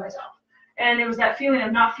inside myself, and it was that feeling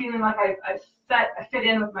of not feeling like I fit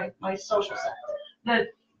in with my social set that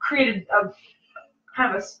created a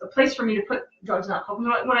kind of a place for me to put drugs and alcohol.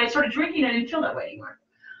 When I started drinking, I didn't feel that way anymore.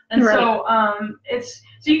 And right.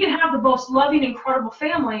 So you can have the most loving, incredible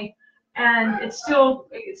family, and it's still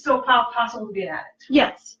possible to be an addict.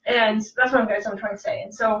 Yes. And that's what I'm trying to say.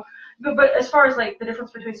 And so, but as far as like the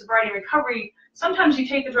difference between sobriety and recovery, sometimes you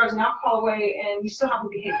take the drugs and alcohol away, and you still have the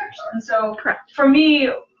behaviors. And so, correct. For me,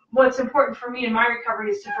 what's important for me in my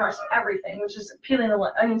recovery is to address everything, which is peeling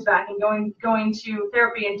the onions back and going to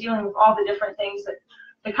therapy and dealing with all the different things that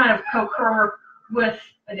kind of co-occur with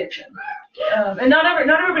addiction. And not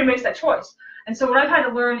everybody makes that choice. And so what I've had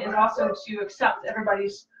to learn is also to accept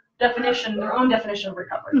everybody's definition, their own definition of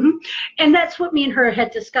recovery. Mm-hmm. And that's what me and her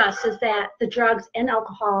had discussed, is that the drugs and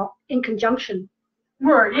alcohol in conjunction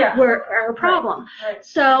were a problem. Right.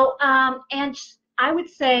 So, and I would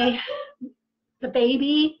say the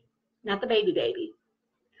baby, not the baby,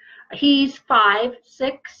 he's 5,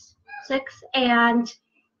 6, and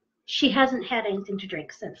she hasn't had anything to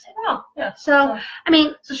drink since then. Oh, yeah. So I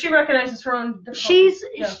mean, so she recognizes her own difficulties.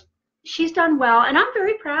 she's done well, and I'm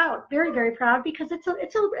very proud, very, very proud, because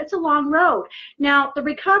it's a long road. Now, the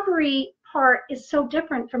recovery part is so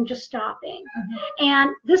different from just stopping.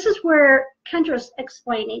 And this is where Kendra's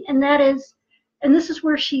explaining, and this is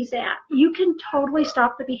where she's at. You can totally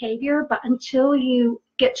stop the behavior, but until you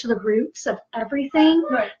get to the roots of everything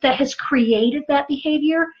that has created that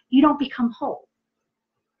behavior, you don't become whole.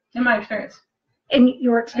 In my experience. In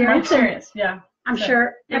your experience? In my experience, yeah. I'm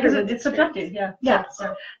sure. Yeah, because it's subjective, yeah. Yeah.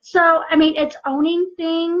 So, I mean, it's owning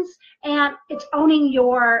things, and it's owning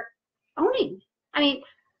your owning. I mean,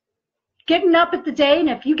 getting up at the day, and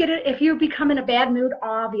if you become in a bad mood,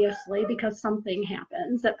 obviously, because something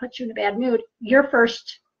happens that puts you in a bad mood, your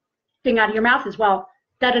first thing out of your mouth is, well,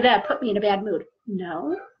 da-da-da, put me in a bad mood.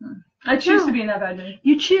 No. I choose to be in that bad mood.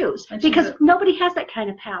 You choose, because nobody has that kind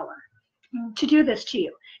of power to do this to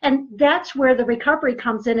you. And that's where the recovery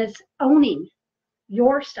comes in, is owning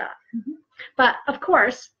your stuff. But of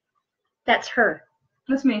course, that's her.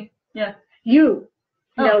 That's me. Yeah. You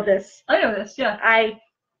know this. I know this. Yeah. I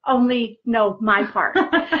only know my part.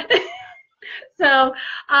 So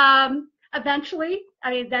eventually,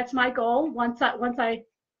 I mean, that's my goal. Once I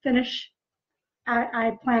finish,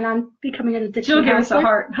 I plan on becoming an addiction Jill gave us a counselor.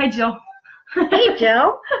 heart. Hi, Jill. Hey,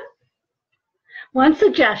 Jill. One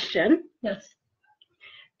suggestion. Yes.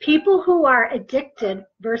 People who are addicted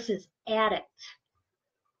versus addict.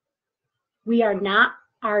 We are not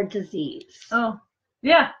our disease. Oh,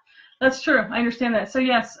 yeah, that's true. I understand that. So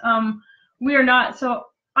yes, we are not. So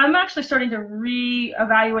I'm actually starting to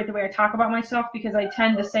reevaluate the way I talk about myself, because I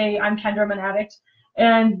tend to say I'm Kendra, I'm an addict.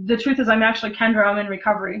 And the truth is, I'm actually Kendra, I'm in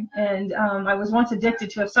recovery. And I was once addicted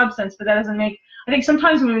to a substance, but that doesn't make, I think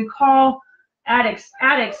sometimes when we call addicts,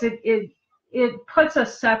 it puts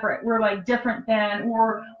us separate. We're like different than,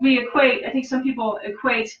 or we equate, I think some people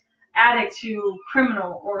equate addict to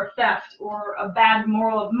criminal or theft or a bad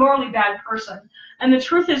morally bad person. And the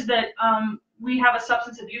truth is that we have a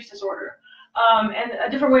substance abuse disorder. And a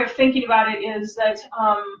different way of thinking about it is that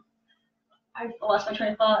I lost my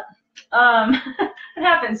train of thought. It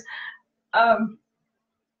happens.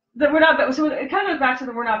 That we're not bad. So it kind of goes back to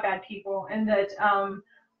that we're not bad people, and that I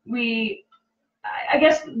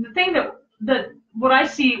guess the thing that what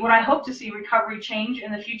I hope to see recovery change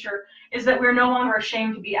in the future is that we're no longer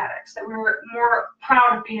ashamed to be addicts, that we're more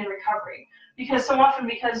proud of being in recovery. Because so often,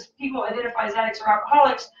 because people identify as addicts or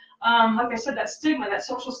alcoholics, like I said, that stigma, that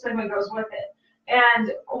social stigma goes with it.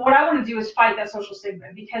 And what I want to do is fight that social stigma,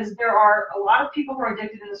 because there are a lot of people who are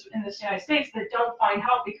addicted in this United States that don't find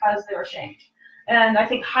help because they're ashamed. And I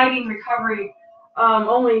think hiding recovery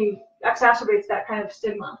only exacerbates that kind of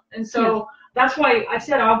stigma. And so that's why I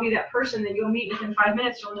said I'll be that person that you'll meet within 5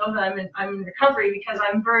 minutes. You'll know that I'm in recovery, because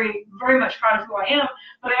I'm very, very much proud of who I am.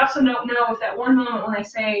 But I also don't know if that one moment when I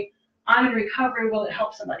say I'm in recovery, will it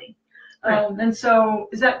help somebody? Right. And so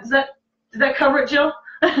does that cover it, Jill?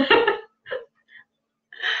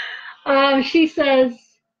 She says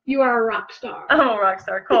you are a rock star. Oh, rock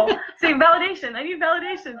star, cool. See, validation. I need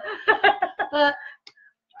validation.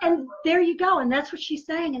 And there you go. And that's what she's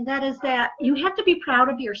saying. And that is that you have to be proud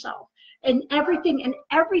of yourself and everything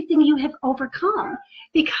you have overcome,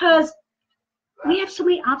 because we have so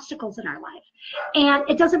many obstacles in our life. And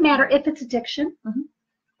it doesn't matter if it's addiction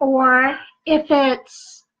or if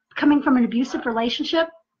it's coming from an abusive relationship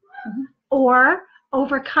or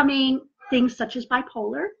overcoming things such as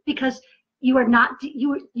bipolar, because you are not,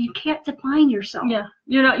 you can't define yourself. Yeah,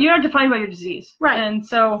 you're not defined by your disease. Right. And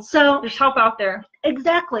so there's help out there.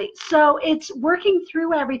 Exactly. So it's working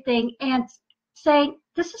through everything and saying,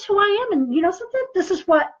 this is who I am, and you know something, this is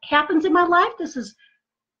what happens in my life, this is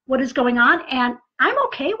what is going on, and I'm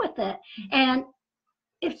okay with it. And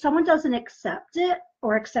if someone doesn't accept it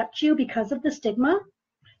or accept you because of the stigma,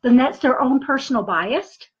 then that's their own personal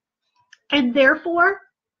bias, and therefore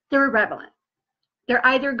they're irrelevant. They're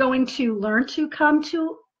either going to learn to come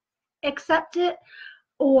to accept it,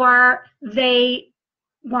 or they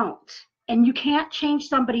won't. And you can't change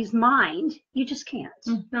somebody's mind. You just can't.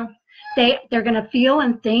 No. They're going to feel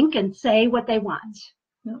and think and say what they want.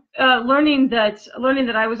 No. Learning that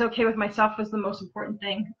I was okay with myself was the most important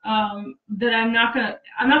thing. That I'm not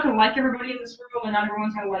gonna like everybody in this world, and not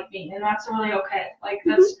everyone's gonna like me, and that's really okay. Like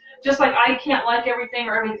that's just like I can't like everything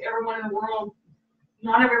or everyone in the world.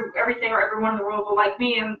 Not everything or everyone in the world will like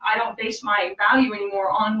me, and I don't base my value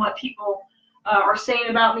anymore on what people are saying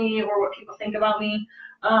about me or what people think about me.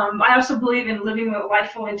 I also believe in living a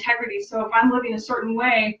life full of integrity. So if I'm living a certain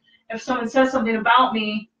way, if someone says something about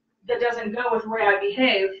me that doesn't go with the way I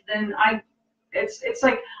behave, then it's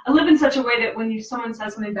like I live in such a way that when someone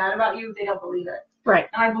says something bad about you, they don't believe it. Right.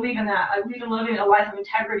 And I believe in that. I believe in living a life of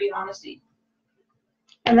integrity and honesty.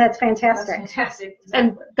 And that's That's fantastic. fantastic.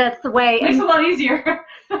 And Exactly. that's the way. Makes it a lot easier.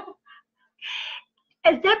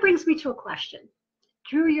 And that brings me to a question.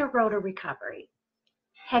 Through your road to recovery,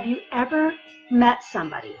 have you ever met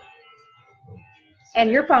somebody? And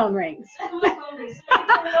your phone rings.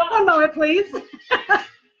 One moment, please.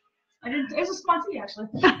 I didn't. It's a sponsee, actually.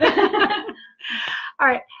 All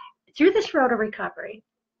right. Through this road to recovery,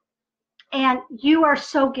 and you are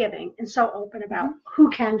so giving and so open about who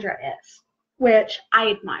Kendra is, which I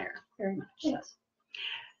admire very much. Yes.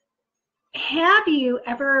 Have you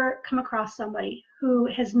ever come across somebody who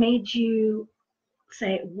has made you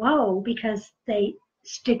say, whoa, because they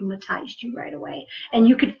stigmatized you right away, and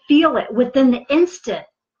you could feel it within the instant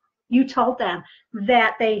you told them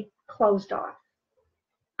that they closed off?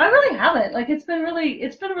 I really haven't. Like, it's been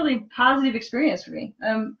a really positive experience for me.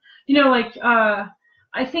 You know, like,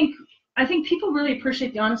 I think people really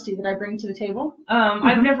appreciate the honesty that I bring to the table.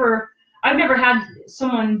 I've never had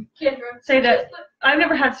someone say that. I've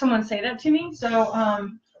never had someone say that to me. So,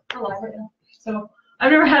 we're live right now. So,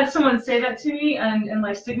 I've never had someone say that to me and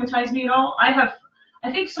like stigmatize me at all. I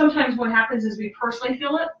think sometimes what happens is we personally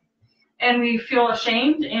feel it, and we feel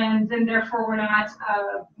ashamed, and then therefore we're not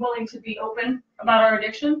willing to be open about our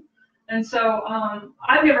addiction. And so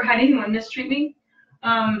I've never had anyone mistreat me,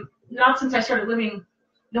 not since I started living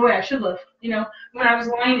the way I should live. You know, when I was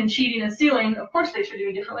lying and cheating and stealing, of course they treated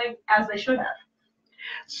me differently, as they should have.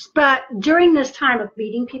 But during this time of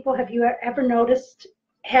meeting people, have you ever noticed,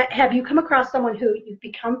 have you come across someone who you've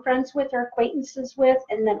become friends with or acquaintances with,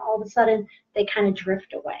 and then all of a sudden they kind of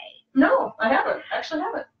drift away? No, I haven't. Actually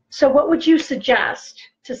haven't. So what would you suggest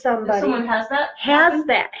to somebody? If someone has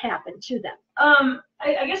that happen to them?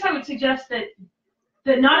 I guess I would suggest that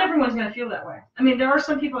not everyone's going to feel that way. I mean, there are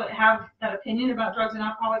some people that have that opinion about drugs and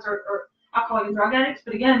alcoholics or alcoholic and drug addicts,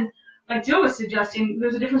 but again, like Jill was suggesting,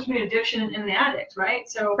 there's a difference between addiction and the addict, right?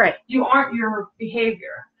 So you aren't your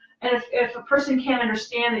behavior. And if a person can't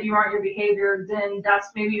understand that you aren't your behavior, then that's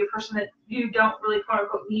maybe a person that you don't really, quote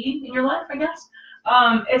unquote, need in your life, I guess.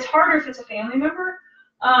 It's harder if it's a family member.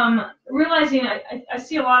 Realizing I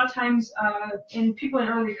see a lot of times in people in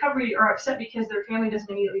early recovery are upset because their family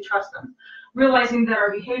doesn't immediately trust them. Realizing that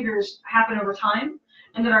our behaviors happen over time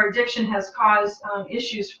and that our addiction has caused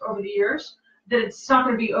issues over the years, that it's not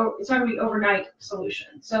going to be overnight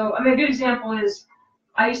solution. So I mean, a good example is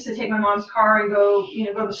I used to take my mom's car and go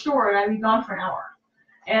to the store, and I'd be gone for an hour.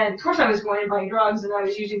 And of course I was going and buying drugs, and I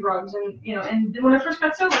was using drugs, and and when I first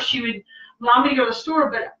got sober, she would allow me to go to the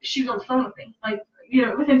store, but she was on the phone with me, like,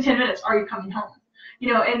 within 10 minutes, are you coming home?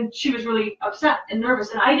 And she was really upset and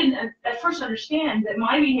nervous. And I didn't at first understand that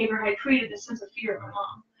my behavior had created this sense of fear in my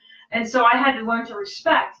mom. And so I had to learn to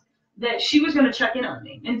respect that she was going to check in on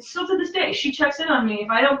me. And still to this day, she checks in on me. If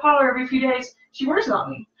I don't call her every few days, she worries about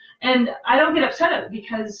me. And I don't get upset at it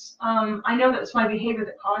because I know that it's my behavior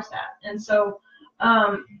that caused that. And so,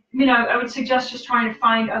 I would suggest just trying to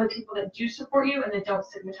find other people that do support you and that don't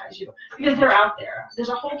stigmatize you, because they're out there. There's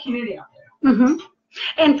a whole community out there. Mm-hmm.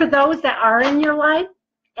 And for those that are in your life,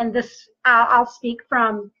 and this, I'll speak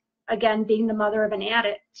from, again, being the mother of an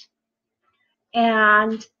addict,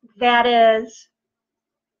 and that is,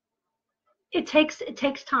 it takes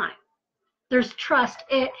time. There's trust.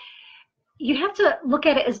 You have to look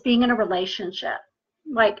at it as being in a relationship,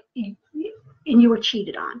 like, and you were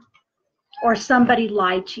cheated on, or somebody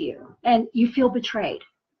lied to you, and you feel betrayed.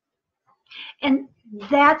 And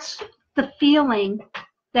that's the feeling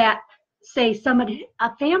that, say,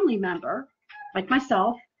 a family member, like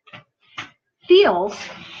myself, feels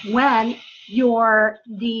when you're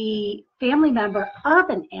the family member of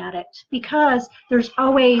an addict, because there's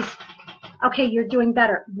always, okay, you're doing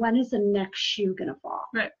better. When is the next shoe going to fall?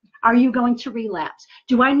 Right. Are you going to relapse?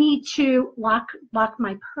 Do I need to lock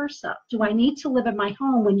my purse up? Do I need to live in my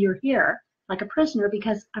home when you're here like a prisoner,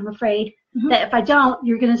 because I'm afraid that if I don't,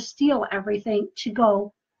 you're going to steal everything to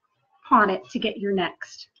go pawn it to get your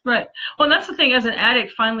next? Right. Well, that's the thing. As an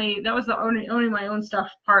addict, finally, that was the owning my own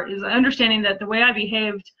stuff part, is understanding that the way I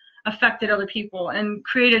behaved affected other people and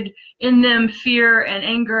created in them fear and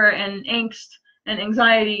anger and angst and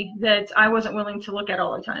anxiety that I wasn't willing to look at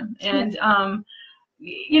all the time. And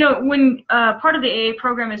when part of the AA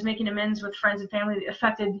program is making amends with friends and family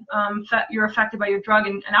affected, you're affected by your drug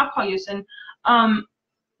and alcohol use, and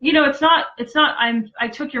it's not I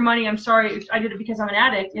took your money, I'm sorry, I did it because I'm an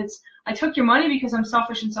addict. It's I took your money because I'm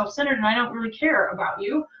selfish and self-centered, and I don't really care about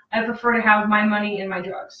you. I prefer to have my money and my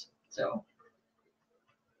drugs. So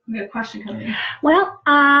we have a question coming in. Well,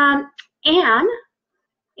 Annie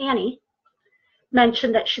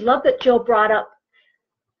mentioned that she loved that Jill brought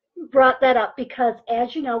that up because,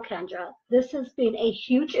 as you know, Kendra, this has been a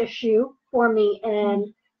huge issue for me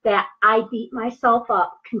in that I beat myself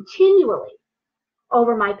up continually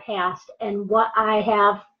over my past, and what I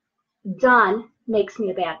have done makes me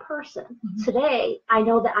a bad person. Mm-hmm. Today, I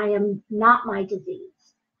know that I am not my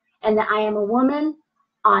disease, and that I am a woman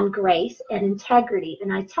on grace and integrity.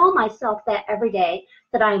 And I tell myself that every day,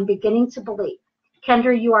 that I am beginning to believe.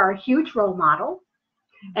 Kendra, you are a huge role model,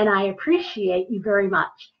 and I appreciate you very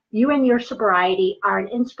much. You and your sobriety are an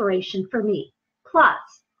inspiration for me.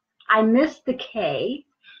 Plus, I miss the K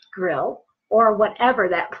Grill, or whatever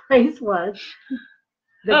that place was,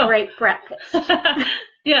 the great breakfast.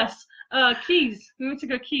 Yes, Keys. We went to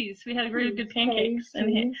go Keys. We had really good pancakes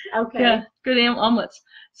and okay. Yeah, good omelets.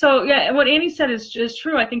 So yeah, what Annie said is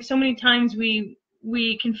true. I think so many times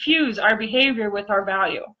we confuse our behavior with our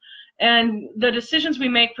value, and the decisions we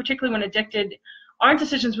make, particularly when addicted, aren't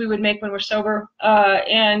decisions we would make when we're sober.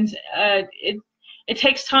 And it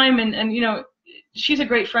takes time, and you know, she's a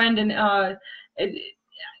great friend, and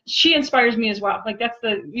she inspires me as well. Like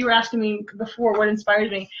you were asking me before what inspires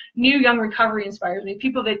me. New Young Recovery inspires me.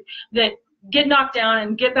 People that get knocked down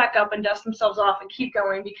and get back up and dust themselves off and keep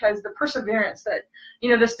going, because the perseverance that, you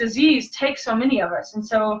know, this disease takes so many of us. And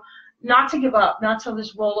so not to give up, not to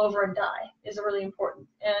just roll over and die is really important.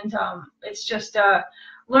 And it's just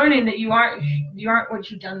learning that you aren't what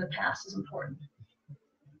you've done in the past is important.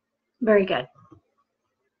 Very good.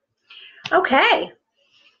 Okay.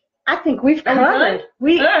 I think we've covered.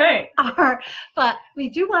 We are, but we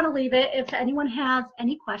do want to leave it. If anyone has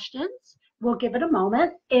any questions, we'll give it a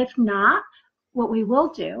moment. If not, what we will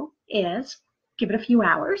do is give it a few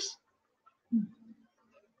hours,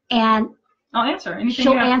 and I'll answer anything.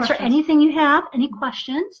 She'll answer anything you have, any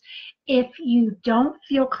questions. If you don't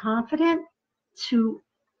feel confident to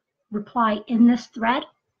reply in this thread,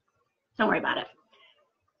 don't worry about it.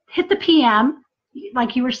 Hit the PM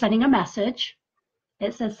like you were sending a message.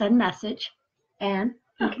 It says send message, and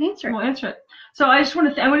you can answer it. We'll answer it. So I just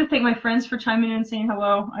want to I want to thank my friends for chiming in and saying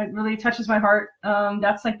hello. It really touches my heart.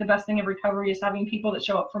 That's like the best thing of recovery, is having people that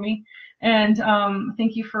show up for me. And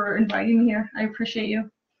thank you for inviting me here. I appreciate you.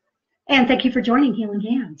 And thank you for joining Healing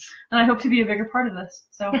Hands. And I hope to be a bigger part of this.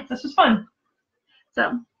 So this was fun.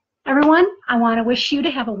 So everyone, I want to wish you to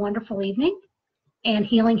have a wonderful evening. And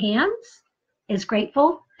Healing Hands is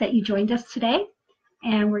grateful that you joined us today.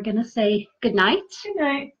 And we're going to say good night. Good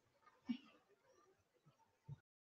night.